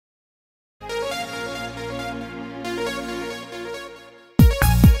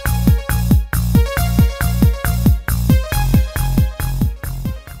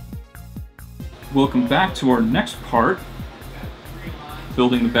Welcome back to our next part,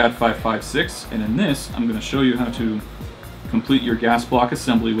 building the BAD 556, and in this I'm going to show you how to complete your gas block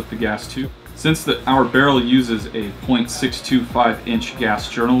assembly with the gas tube. Since our barrel uses a 0.625 inch gas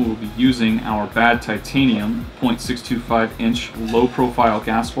journal, we'll be using our BAD Titanium 0.625 inch low profile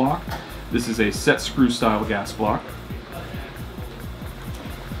gas block. This is a set screw style gas block,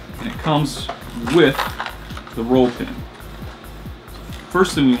 and it comes with the roll pin.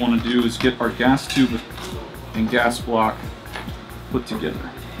 First thing we want to do is get our gas tube and gas block put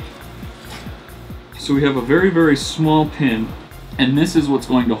together. So we have a very small pin, and this is what's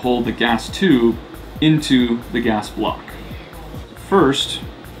going to hold the gas tube into the gas block. First,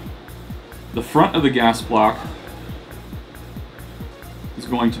 the front of the gas block is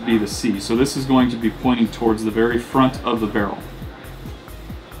going to be the C. So this is going to be pointing towards the very front of the barrel,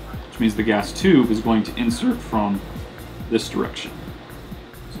 which means the gas tube is going to insert from this direction.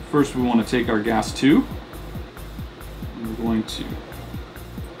 First, we want to take our gas tube, and we're going to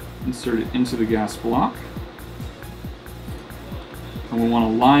insert it into the gas block, and we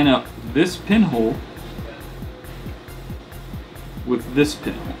want to line up this pinhole with this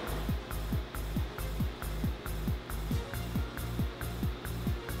pinhole.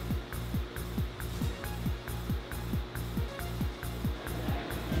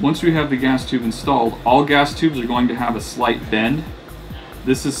 Once we have the gas tube installed, all gas tubes are going to have a slight bend.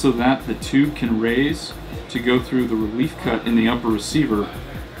 This is so that the tube can raise to go through the relief cut in the upper receiver,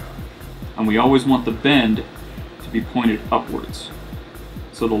 and we always want the bend to be pointed upwards.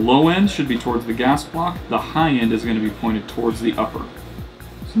 So the low end should be towards the gas block, the high end is going to be pointed towards the upper.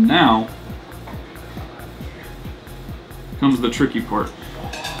 So now comes the tricky part.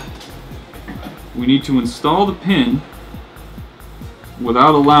 We need to install the pin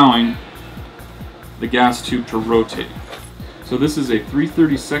without allowing the gas tube to rotate. So this is a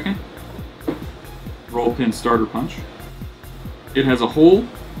 3/32 roll pin starter punch. It has a hole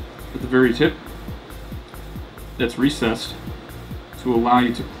at the very tip that's recessed to allow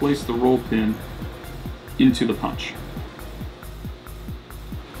you to place the roll pin into the punch.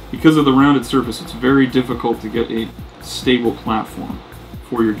 Because of the rounded surface, it's very difficult to get a stable platform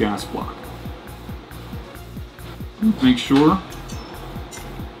for your gas block. Make sure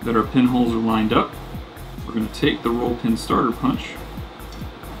that our pinholes are lined up. We're going to take the roll pin starter punch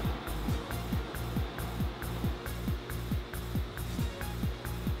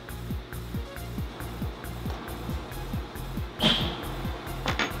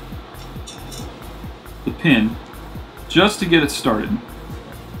the pin just to get it started.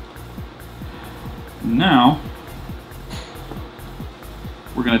 Now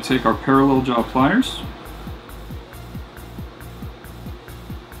we're going to take our parallel jaw pliers.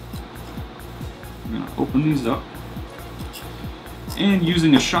 I'm going to open these up, and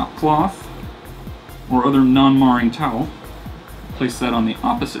using a shop cloth or other non-marring towel, place that on the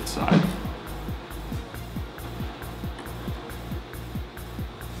opposite side.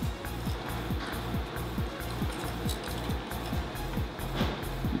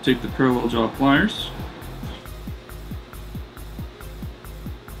 You take the parallel jaw pliers,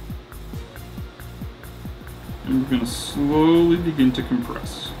 and we're going to slowly begin to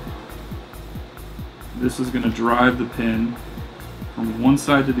compress. This is going to drive the pin from one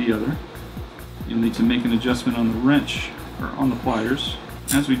side to the other. You'll need to make an adjustment on the wrench or on the pliers.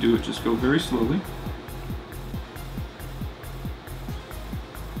 As we do it, just go very slowly.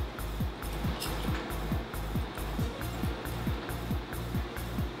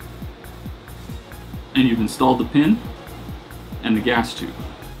 And you've installed the pin and the gas tube.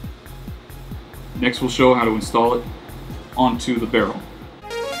 Next, we'll show how to install it onto the barrel.